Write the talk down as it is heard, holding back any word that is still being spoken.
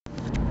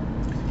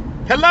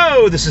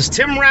Hello, this is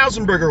Tim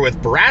Rausenberger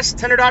with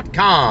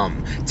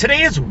BrassTenor.com.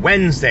 Today is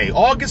Wednesday,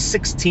 August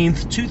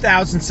 16th,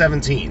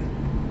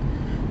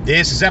 2017.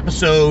 This is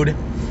episode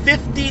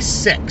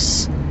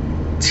 56,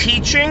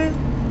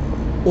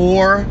 Teaching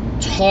or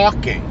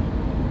Talking.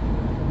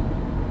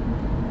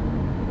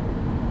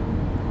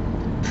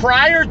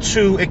 Prior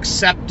to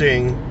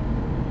accepting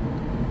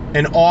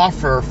an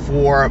offer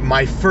for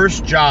my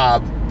first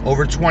job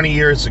over 20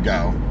 years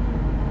ago,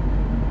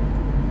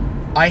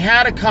 I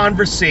had a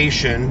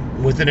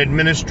conversation with an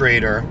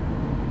administrator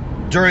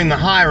during the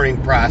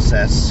hiring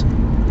process,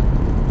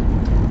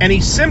 and he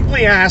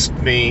simply asked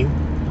me,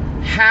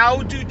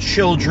 how do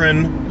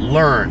children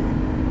learn?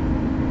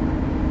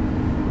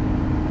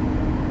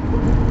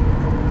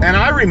 And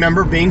I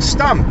remember being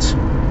stumped.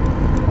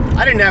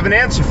 I didn't have an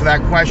answer for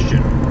that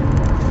question.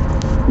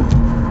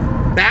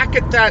 Back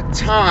at that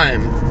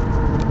time,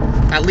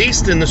 at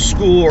least in the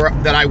school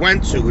that I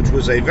went to, which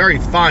was a very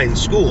fine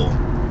school,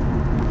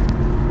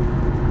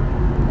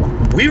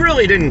 we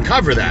really didn't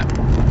cover that.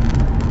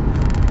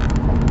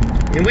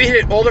 And we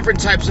hit all different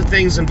types of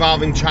things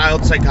involving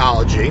child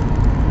psychology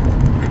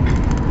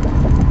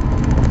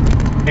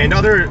and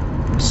other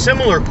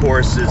similar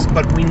courses,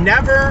 but we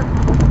never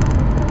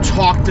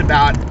talked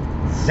about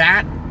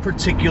that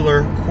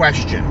particular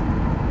question.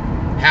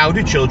 How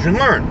do children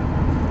learn?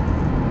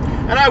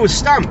 And I was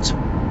stumped.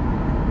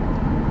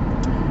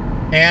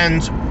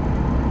 And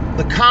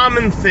the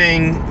common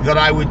thing that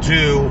I would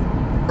do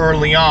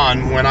early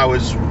on when I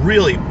was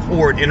really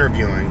poor at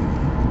interviewing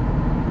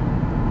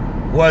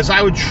was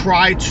I would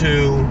try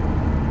to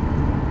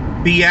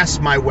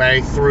BS my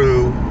way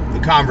through the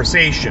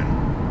conversation,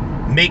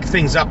 make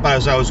things up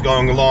as I was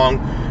going along,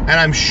 and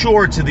I'm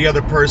sure to the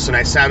other person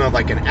I sounded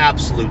like an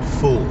absolute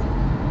fool.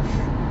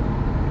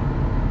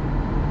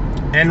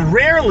 And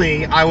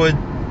rarely I would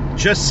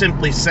just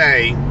simply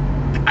say,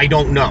 I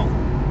don't know,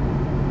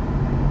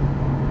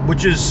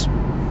 which is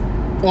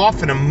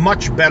often a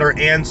much better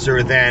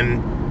answer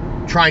than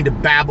trying to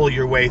babble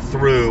your way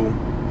through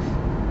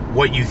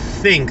what you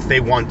think they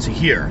want to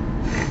hear.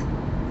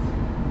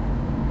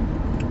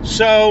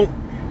 So,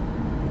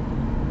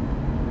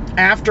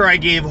 after I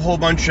gave a whole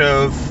bunch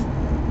of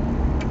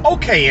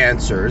okay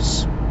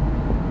answers,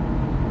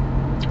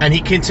 and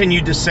he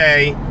continued to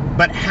say,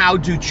 but how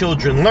do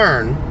children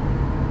learn?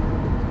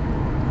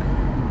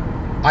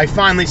 I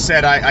finally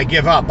said, I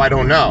give up, I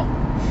don't know.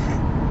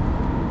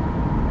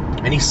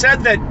 And he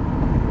said that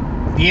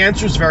the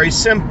answer is very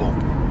simple.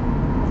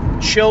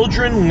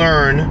 Children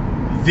learn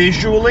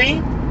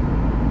visually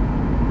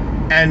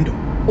and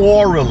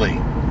orally.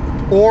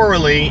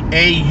 Orally,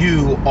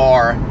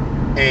 A-U-R-A-L-L-Y.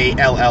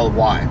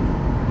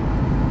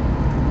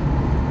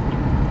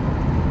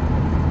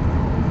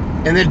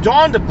 And it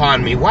dawned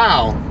upon me,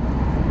 wow,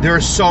 there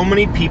are so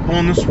many people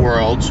in this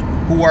world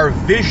who are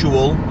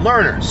visual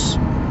learners.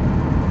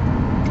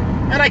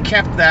 And I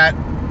kept that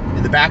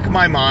in the back of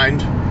my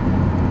mind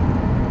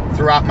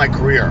throughout my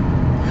career.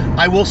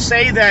 I will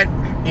say that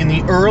in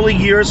the early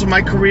years of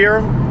my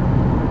career,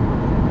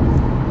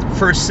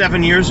 first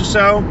 7 years or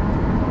so,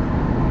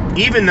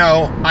 even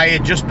though I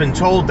had just been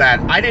told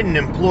that, I didn't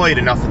employ it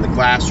enough in the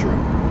classroom.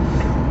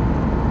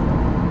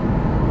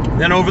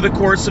 Then over the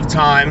course of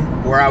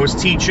time, where I was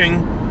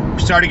teaching,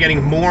 we started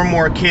getting more and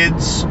more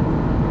kids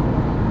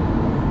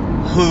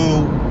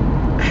who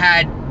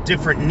had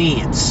different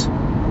needs.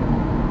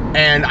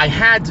 And I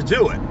had to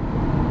do it.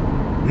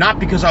 Not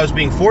because I was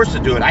being forced to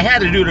do it. I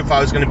had to do it if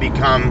I was going to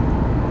become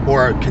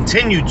or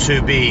continue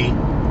to be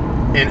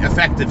an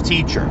effective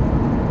teacher.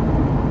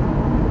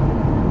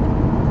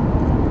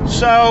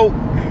 So,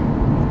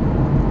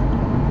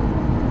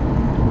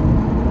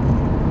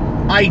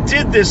 I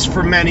did this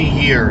for many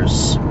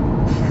years.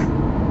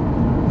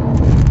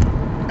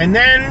 And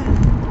then,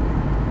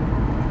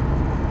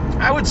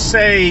 I would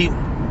say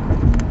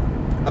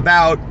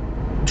about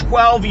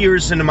 12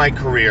 years into my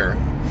career,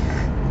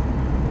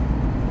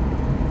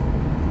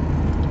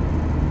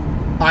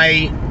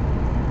 I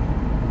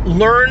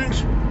learned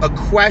a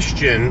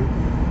question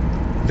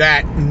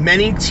that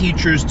many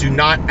teachers do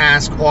not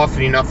ask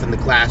often enough in the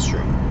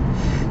classroom.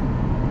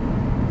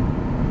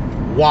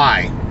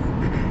 Why?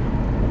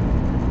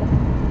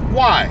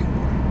 Why?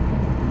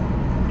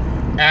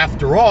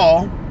 After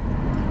all,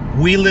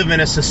 we live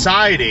in a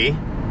society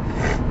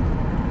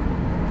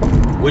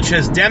which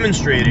has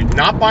demonstrated,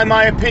 not by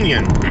my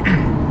opinion,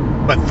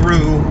 but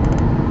through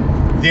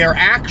their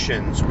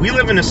actions, we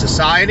live in a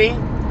society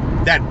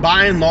that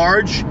by and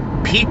large,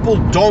 people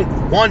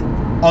don't want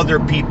other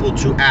people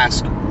to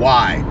ask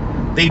why.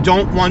 They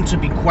don't want to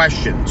be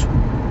questioned.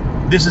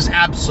 This is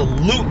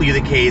absolutely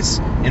the case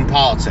in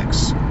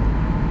politics.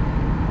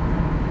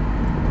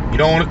 You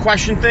don't want to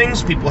question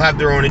things. People have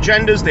their own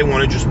agendas. They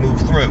want to just move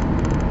through.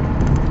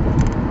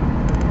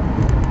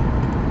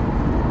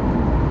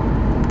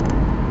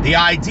 The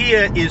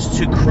idea is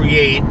to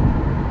create,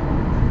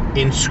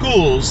 in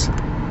schools,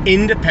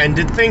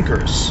 independent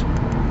thinkers.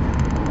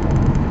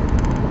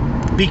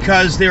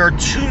 Because there are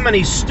too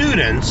many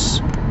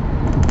students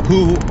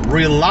who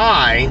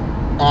rely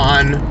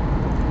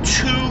on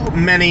too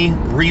many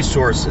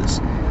resources.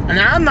 And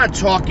I'm not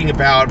talking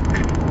about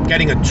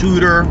getting a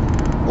tutor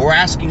or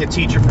asking a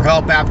teacher for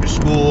help after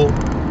school,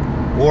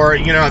 or,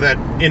 that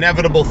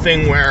inevitable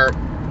thing where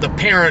the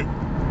parent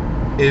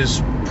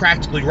is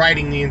practically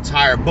writing the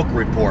entire book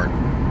report.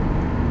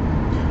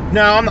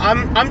 No,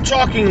 I'm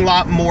talking a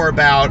lot more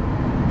about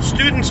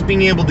students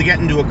being able to get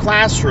into a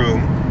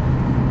classroom,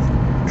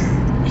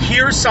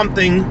 hear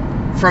something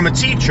from a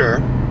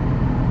teacher,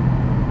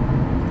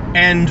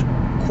 and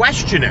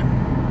question it.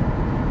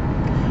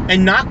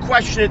 And not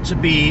question it to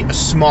be a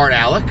smart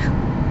aleck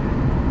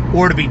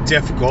or to be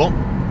difficult.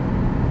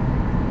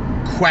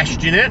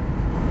 Question it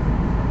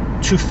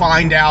to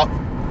find out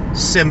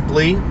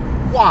simply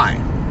why.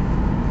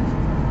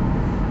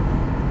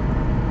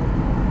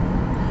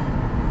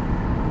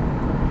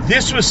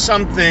 This was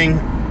something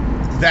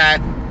that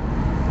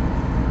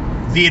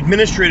the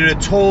administrator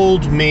had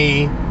told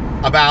me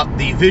about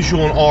the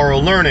visual and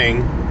oral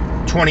learning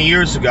 20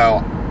 years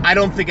ago. I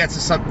don't think that's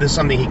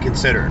something he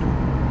considered.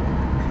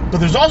 But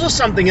there's also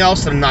something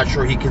else that I'm not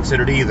sure he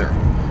considered either.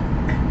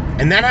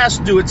 And that has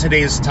to do with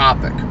today's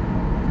topic.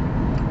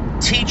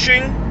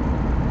 Teaching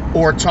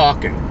or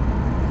talking.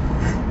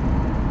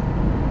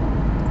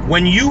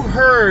 When you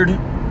heard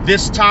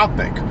this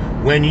topic,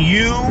 when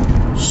you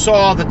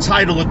saw the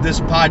title of this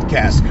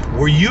podcast,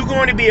 were you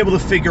going to be able to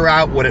figure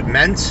out what it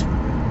meant?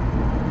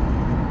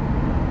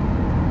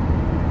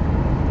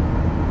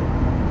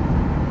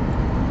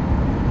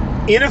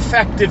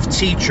 Ineffective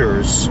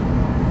teachers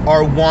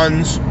are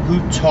ones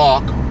who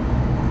talk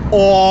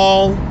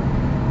all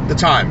the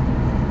time.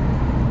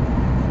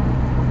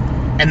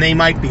 And they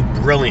might be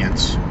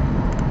brilliant.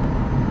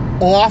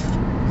 Off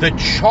the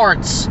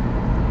charts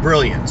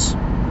brilliant.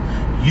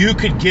 You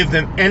could give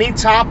them any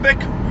topic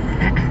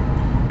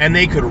and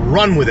they could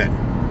run with it.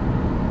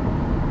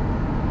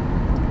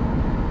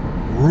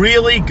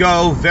 Really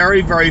go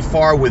very, very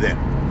far with it.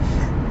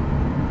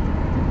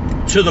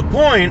 To the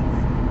point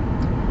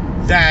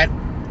that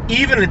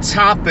even a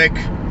topic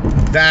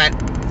that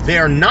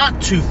they're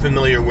not too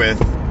familiar with,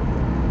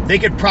 they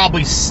could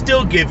probably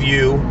still give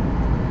you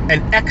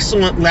an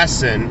excellent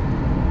lesson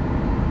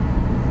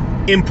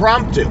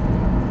impromptu.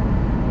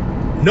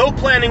 No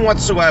planning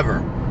whatsoever.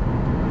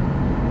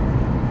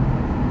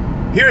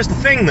 Here's the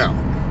thing though.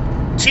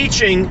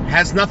 Teaching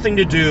has nothing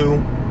to do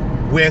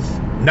with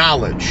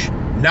knowledge.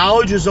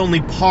 Knowledge is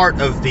only part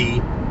of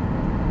the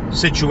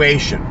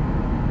situation.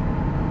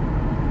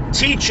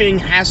 Teaching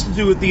has to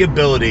do with the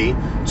ability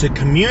to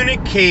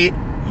communicate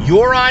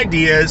your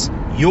ideas,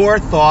 your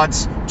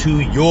thoughts to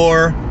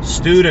your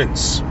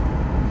students.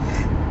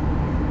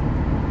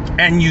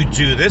 And you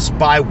do this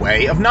by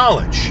way of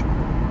knowledge.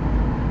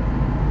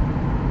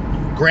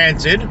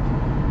 Granted,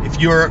 if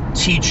you're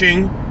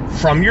teaching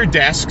from your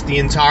desk the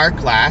entire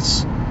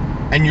class,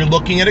 and you're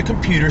looking at a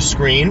computer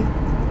screen,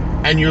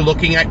 and you're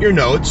looking at your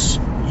notes,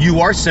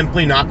 you are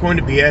simply not going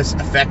to be as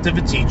effective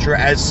a teacher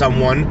as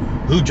someone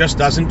who just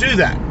doesn't do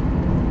that.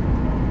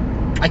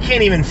 I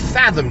can't even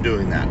fathom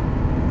doing that.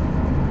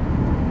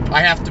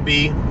 I have to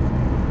be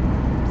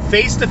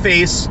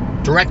face-to-face,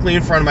 directly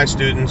in front of my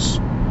students.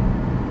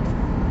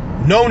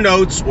 No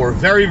notes or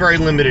very, very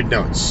limited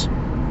notes.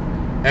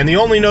 And the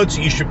only notes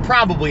that you should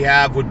probably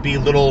have would be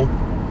little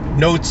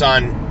notes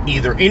on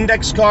either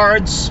index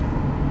cards,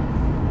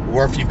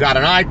 or if you've got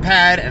an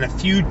iPad, and a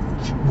few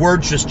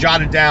words just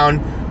jotted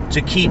down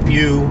to keep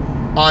you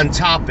on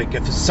topic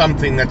if it's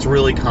something that's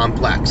really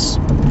complex.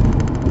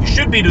 You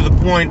should be to the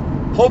point,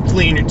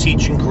 hopefully in your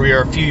teaching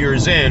career a few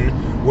years in,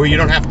 where you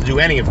don't have to do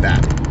any of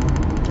that.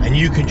 And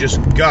you can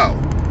just go.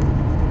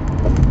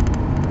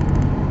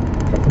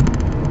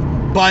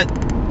 But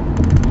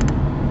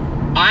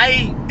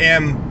I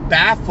am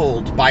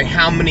baffled by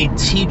how many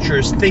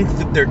teachers think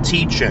that they're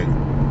teaching.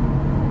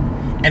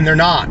 And they're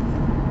not.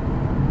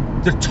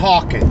 They're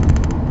talking.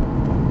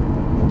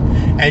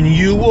 And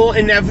you will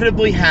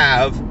inevitably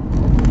have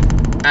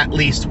at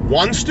least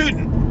one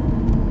student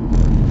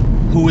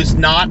who is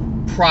not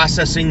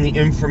processing the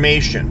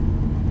information.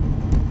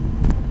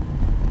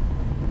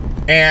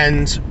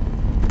 And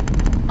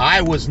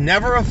I was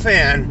never a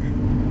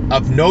fan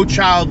of No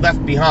Child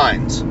Left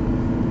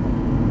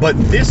Behind. But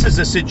this is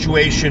a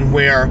situation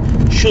where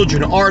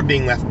children are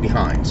being left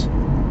behind.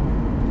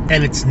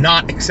 And it's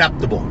not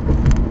acceptable.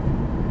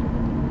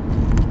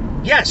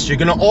 Yes, you're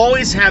going to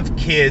always have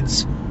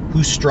kids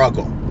who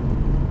struggle.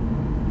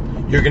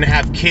 You're going to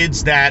have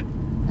kids that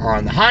are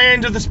on the high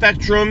end of the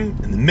spectrum,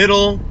 in the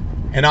middle,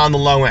 and on the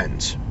low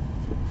end.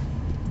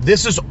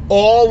 This is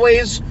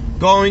always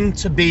going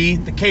to be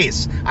the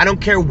case. I don't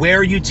care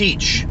where you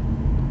teach.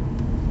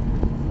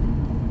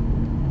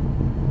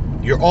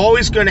 You're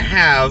always going to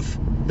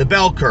have the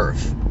bell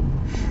curve.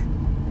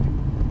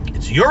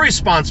 It's your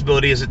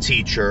responsibility as a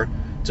teacher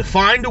to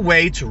find a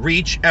way to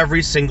reach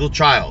every single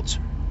child.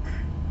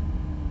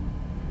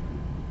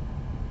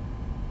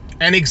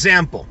 An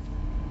example.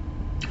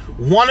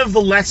 One of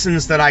the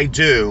lessons that I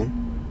do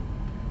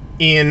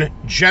in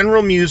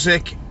general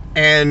music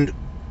and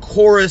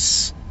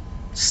chorus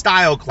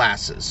style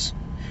classes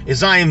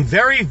is I am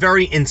very,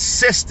 very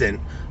insistent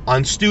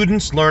on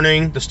students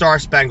learning the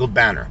Star-Spangled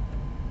Banner.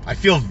 I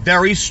feel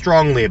very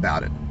strongly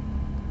about it.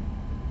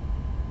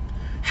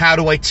 How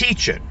do I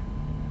teach it?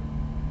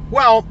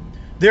 Well,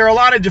 there are a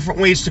lot of different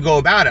ways to go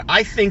about it.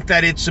 I think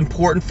that it's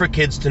important for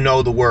kids to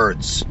know the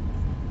words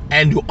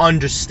and to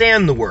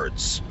understand the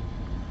words.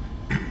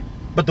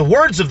 But the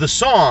words of the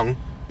song,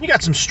 you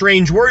got some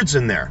strange words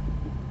in there.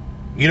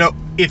 You know,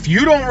 if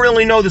you don't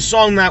really know the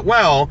song that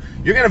well,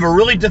 you're going to have a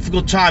really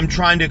difficult time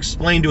trying to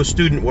explain to a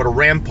student what a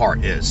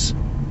rampart is.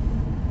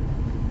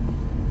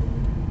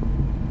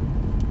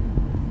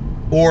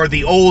 Or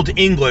the Old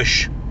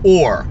English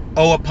or,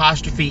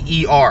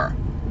 O''er.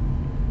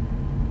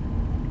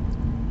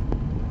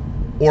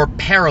 Or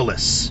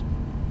perilous.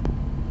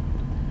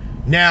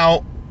 Now,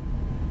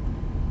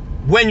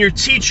 when you're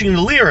teaching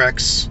the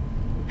lyrics,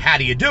 how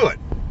do you do it?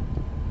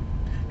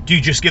 Do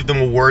you just give them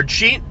a word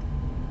sheet?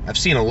 I've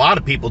seen a lot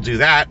of people do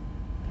that.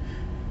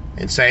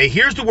 And say,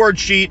 here's the word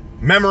sheet,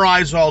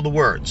 memorize all the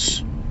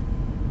words.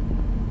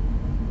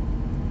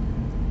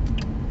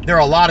 There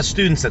are a lot of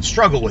students that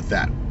struggle with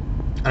that.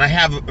 And I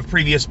have a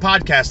previous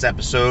podcast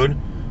episode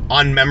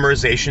on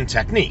memorization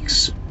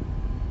techniques.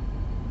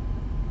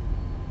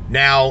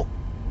 Now,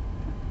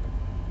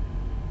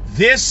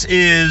 this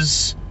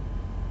is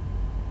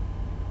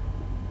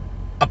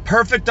a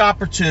perfect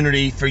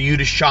opportunity for you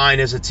to shine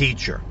as a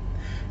teacher.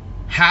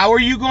 How are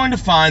you going to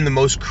find the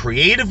most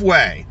creative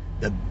way,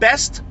 the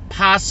best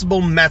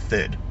possible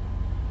method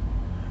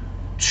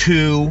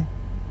to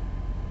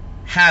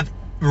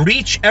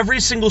reach every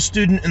single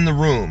student in the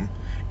room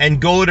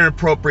and go at an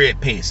appropriate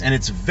pace? And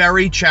it's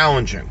very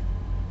challenging.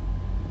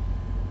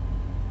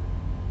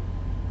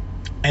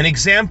 An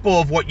example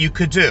of what you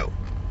could do.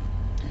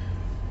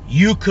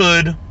 You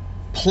could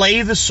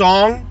play the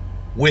song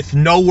with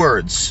no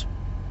words.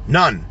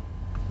 None.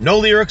 No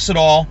lyrics at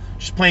all.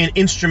 Just play an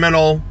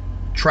instrumental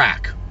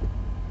track.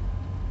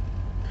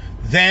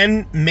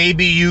 Then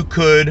maybe you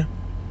could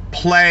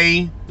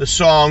play the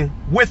song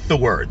with the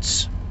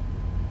words.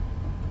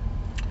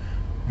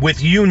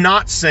 With you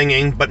not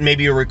singing, but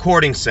maybe a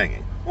recording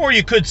singing. Or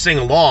you could sing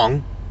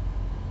along.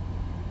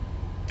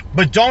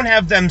 But don't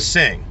have them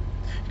sing,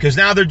 because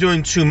now they're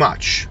doing too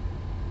much.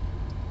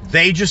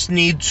 They just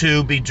need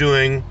to be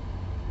doing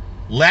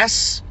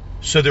less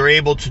so they're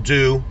able to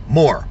do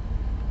more.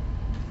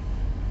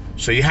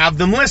 So you have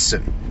them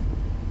listen.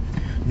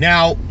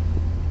 Now,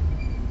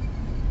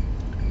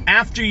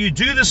 after you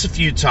do this a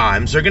few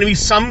times, there are going to be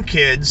some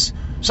kids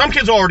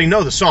already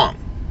know the song.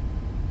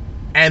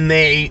 And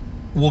they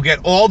will get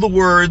all the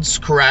words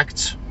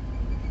correct.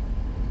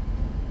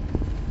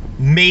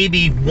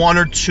 Maybe one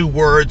or two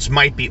words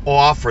might be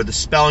off, or the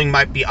spelling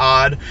might be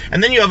odd.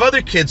 And then you have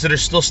other kids that are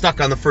still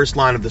stuck on the first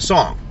line of the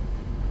song.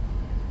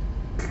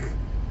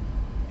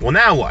 Well,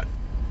 now what?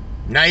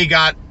 Now you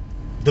got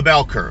the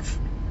bell curve.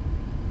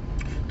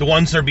 The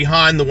ones that are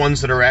behind, the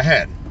ones that are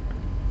ahead.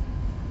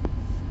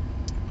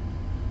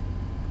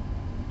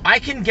 I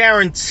can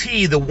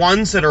guarantee the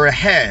ones that are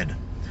ahead,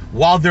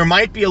 while there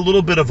might be a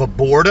little bit of a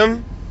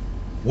boredom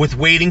with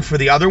waiting for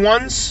the other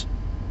ones,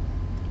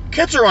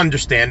 kids are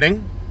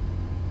understanding.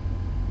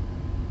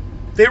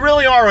 They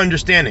really are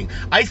understanding.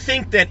 I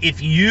think that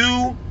if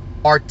you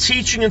are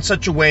teaching in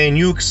such a way and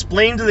you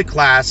explain to the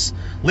class,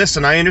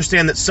 listen, I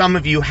understand that some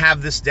of you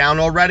have this down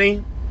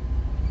already,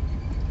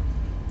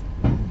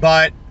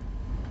 but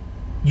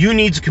you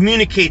need to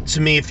communicate to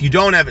me if you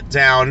don't have it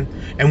down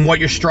and what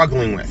you're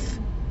struggling with.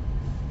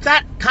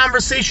 That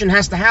conversation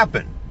has to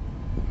happen.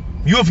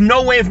 You have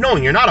no way of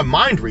knowing. You're not a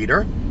mind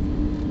reader.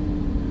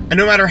 And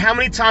no matter how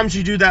many times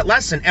you do that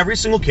lesson, every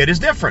single kid is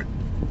different.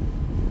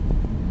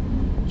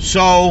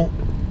 So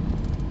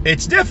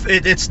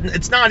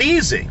it's not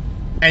easy.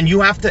 And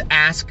you have to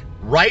ask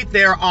right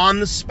there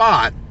on the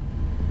spot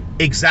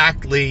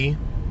exactly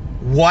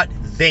what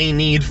they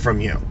need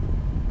from you.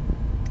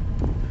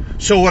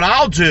 So what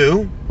I'll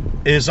do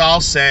is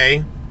I'll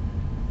say,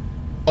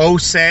 "Oh,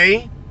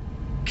 say,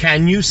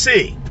 can you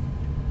see?"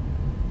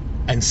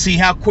 And see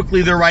how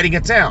quickly they're writing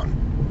it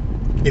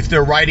down. If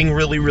they're writing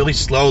really, really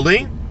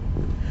slowly,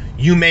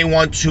 you may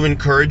want to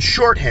encourage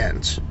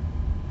shorthand.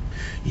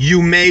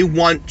 You may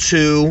want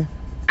to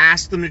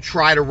ask them to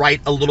try to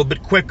write a little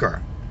bit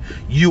quicker.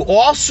 You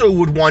also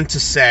would want to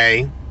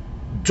say,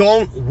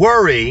 "Don't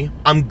worry,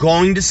 I'm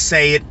going to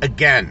say it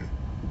again."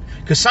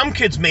 Because some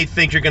kids may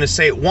think you're going to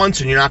say it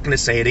once and you're not going to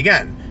say it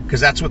again,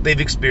 because that's what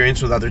they've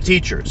experienced with other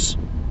teachers.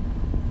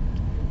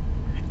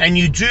 And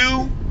you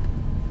do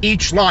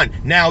each line.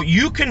 Now,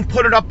 you can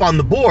put it up on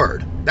the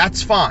board.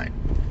 That's fine.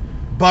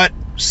 But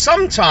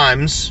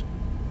sometimes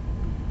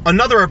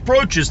another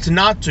approach is to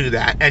not do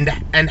that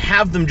and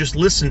have them just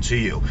listen to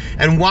you.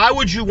 And why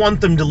would you want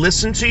them to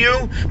listen to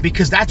you?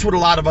 Because that's what a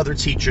lot of other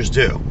teachers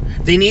do.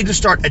 They need to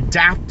start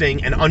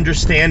adapting and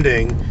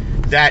understanding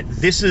that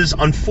this is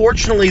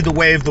unfortunately the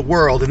way of the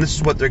world and this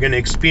is what they're going to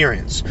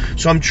experience.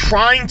 So I'm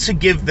trying to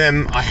give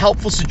them a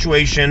helpful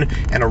situation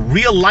and a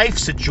real life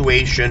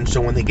situation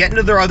so when they get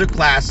into their other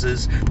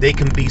classes, they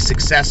can be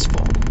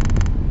successful.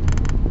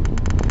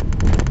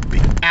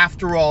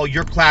 after all,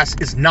 your class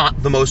is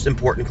not the most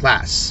important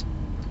class.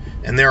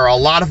 And there are a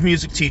lot of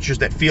music teachers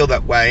that feel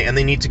that way, and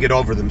they need to get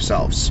over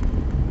themselves.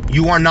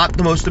 You are not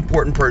the most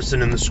important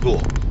person in the school.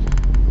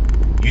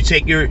 You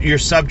take your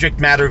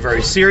subject matter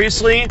very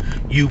seriously.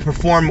 You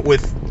perform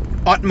with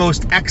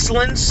utmost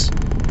excellence,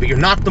 but you're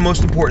not the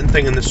most important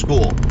thing in the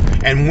school.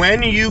 And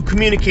when you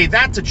communicate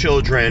that to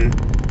children,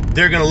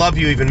 they're going to love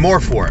you even more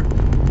for it.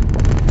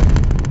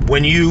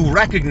 When you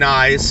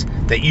recognize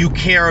that you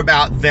care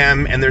about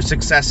them and their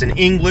success in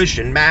English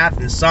and math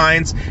and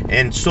science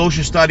and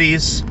social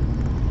studies,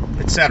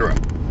 etc.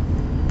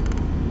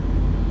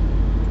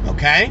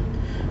 Okay?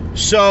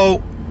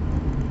 So,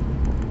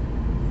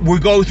 we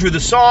go through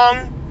the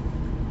song,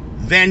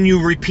 then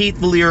you repeat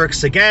the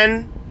lyrics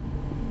again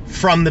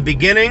from the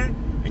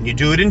beginning, and you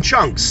do it in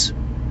chunks.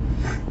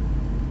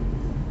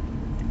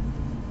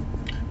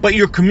 But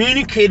you're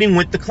communicating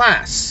with the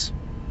class.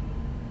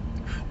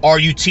 Are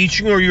you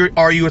teaching or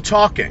are you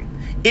talking?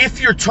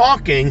 If you're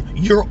talking,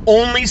 you're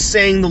only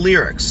saying the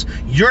lyrics.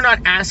 You're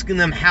not asking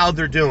them how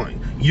they're doing.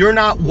 You're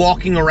not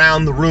walking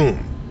around the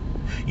room.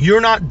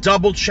 You're not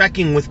double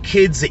checking with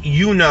kids that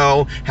you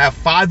know have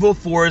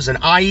 504s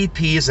and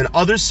IEPs and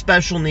other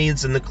special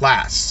needs in the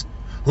class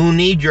who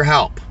need your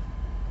help.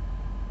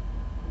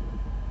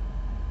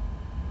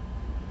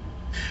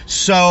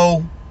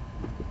 So,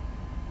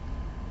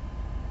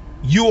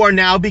 you are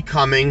now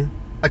becoming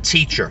a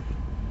teacher.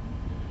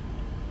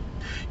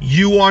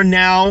 You are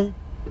now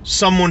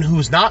someone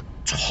who's not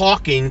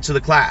talking to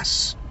the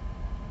class.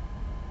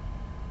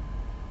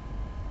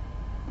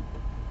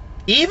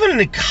 Even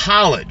in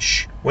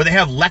college, where they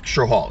have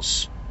lecture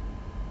halls,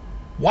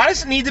 why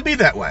does it need to be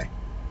that way?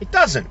 It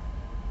doesn't.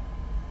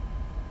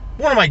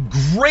 One of my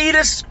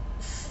greatest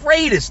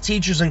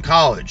teachers in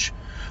college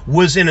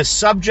was in a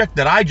subject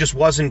that I just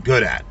wasn't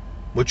good at,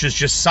 which is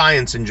just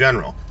science in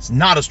general. It's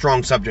not a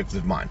strong subject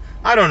of mine.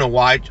 I don't know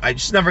why. I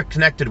just never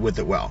connected with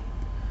it well.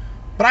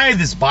 But I had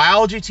this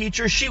biology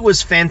teacher. She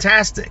was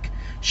fantastic.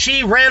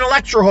 She ran a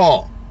lecture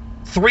hall.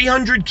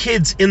 300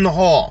 kids in the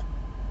hall.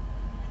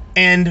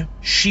 And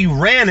she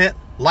ran it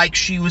like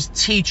she was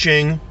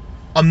teaching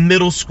a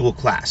middle school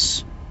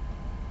class.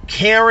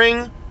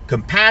 Caring,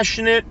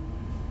 compassionate,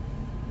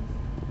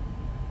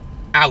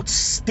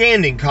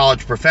 outstanding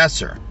college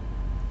professor.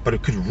 But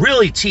it could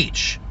really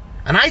teach.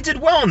 And I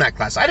did well in that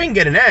class. I didn't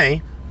get an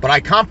A, but I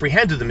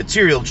comprehended the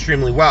material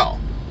extremely well.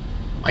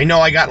 I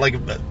know I got like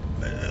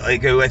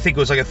I think it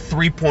was like a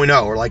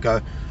 3.0 or like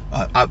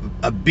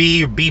a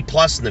B or B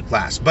plus in the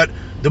class. But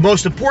the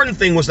most important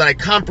thing was that I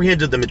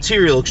comprehended the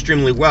material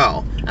extremely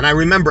well. And I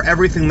remember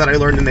everything that I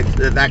learned in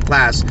that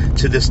class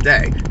to this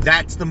day.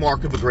 That's the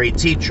mark of a great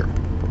teacher.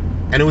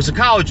 And it was a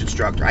college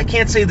instructor. I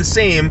can't say the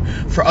same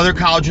for other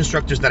college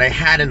instructors that I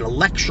had in a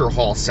lecture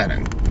hall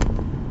setting,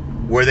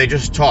 where they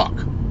just talk,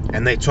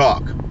 and they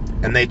talk,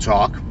 and they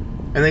talk,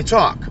 and they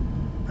talk,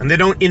 and they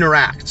don't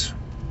interact.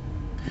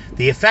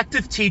 The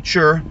effective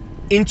teacher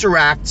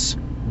interacts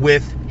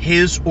with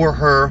his or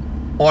her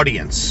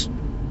audience,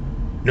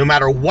 no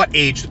matter what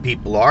age the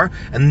people are,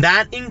 and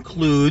that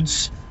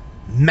includes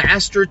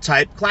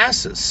master-type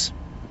classes,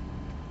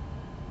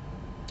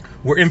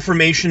 where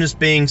information is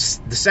being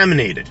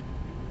disseminated.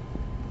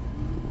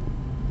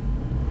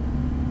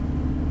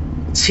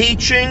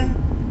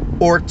 Teaching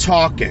or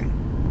talking?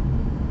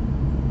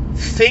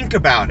 Think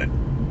about it.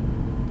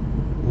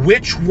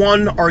 Which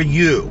one are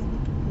you?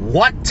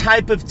 What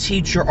type of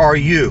teacher are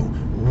you?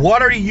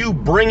 What are you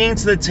bringing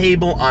to the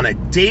table on a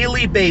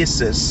daily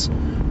basis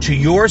to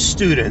your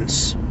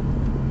students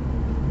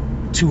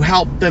to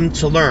help them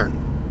to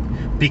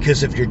learn?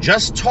 Because if you're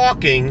just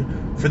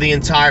talking for the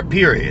entire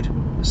period,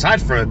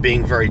 aside from it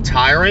being very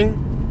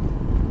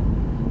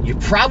tiring, you're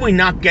probably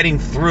not getting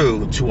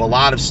through to a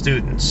lot of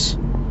students.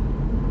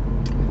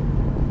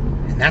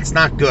 And that's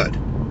not good.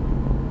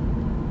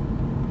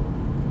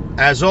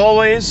 As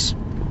always,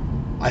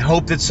 I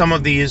hope that some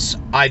of these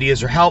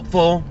ideas are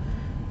helpful,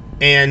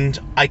 and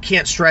I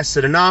can't stress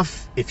it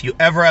enough. If you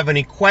ever have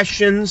any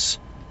questions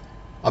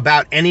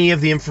about any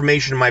of the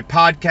information in my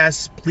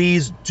podcasts,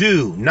 please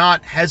do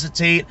not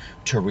hesitate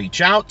to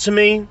reach out to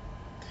me.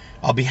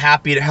 I'll be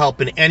happy to help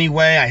in any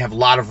way. I have a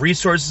lot of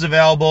resources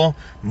available,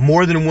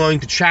 more than willing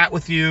to chat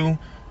with you,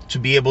 to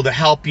be able to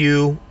help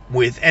you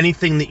with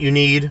anything that you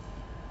need.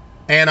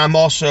 And I'm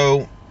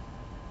also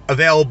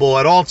available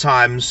at all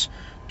times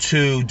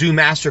to do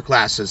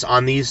masterclasses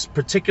on these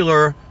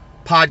particular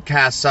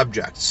podcast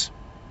subjects.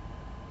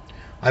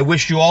 I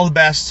wish you all the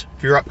best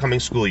for your upcoming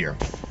school year.